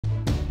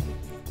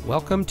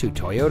Welcome to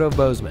Toyota of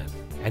Bozeman,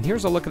 and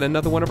here's a look at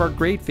another one of our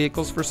great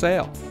vehicles for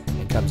sale.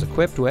 It comes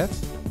equipped with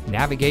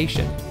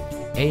navigation,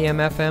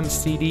 AM/FM,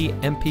 CD,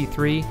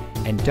 MP3,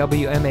 and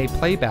WMA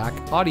playback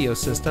audio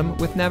system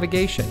with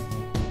navigation,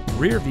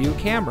 rear view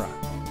camera,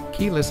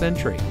 keyless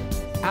entry,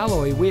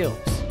 alloy wheels,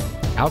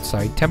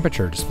 outside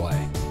temperature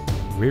display,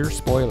 rear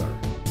spoiler,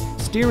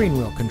 steering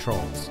wheel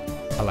controls,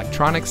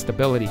 electronic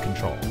stability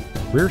control,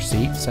 rear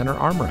seat center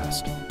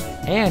armrest,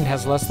 and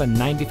has less than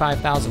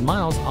 95,000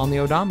 miles on the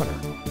odometer.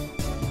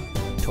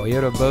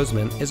 Toyota of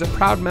Bozeman is a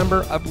proud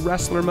member of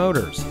Wrestler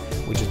Motors,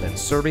 which has been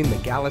serving the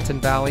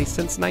Gallatin Valley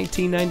since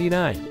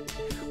 1999.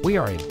 We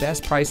are a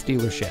best price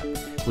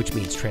dealership, which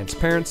means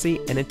transparency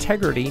and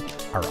integrity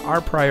are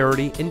our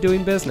priority in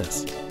doing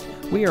business.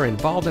 We are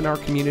involved in our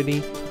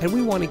community, and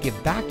we want to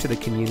give back to the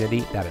community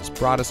that has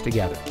brought us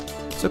together.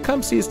 So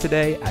come see us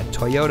today at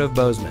Toyota of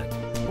Bozeman,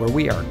 where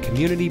we are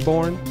community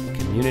born,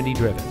 community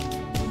driven.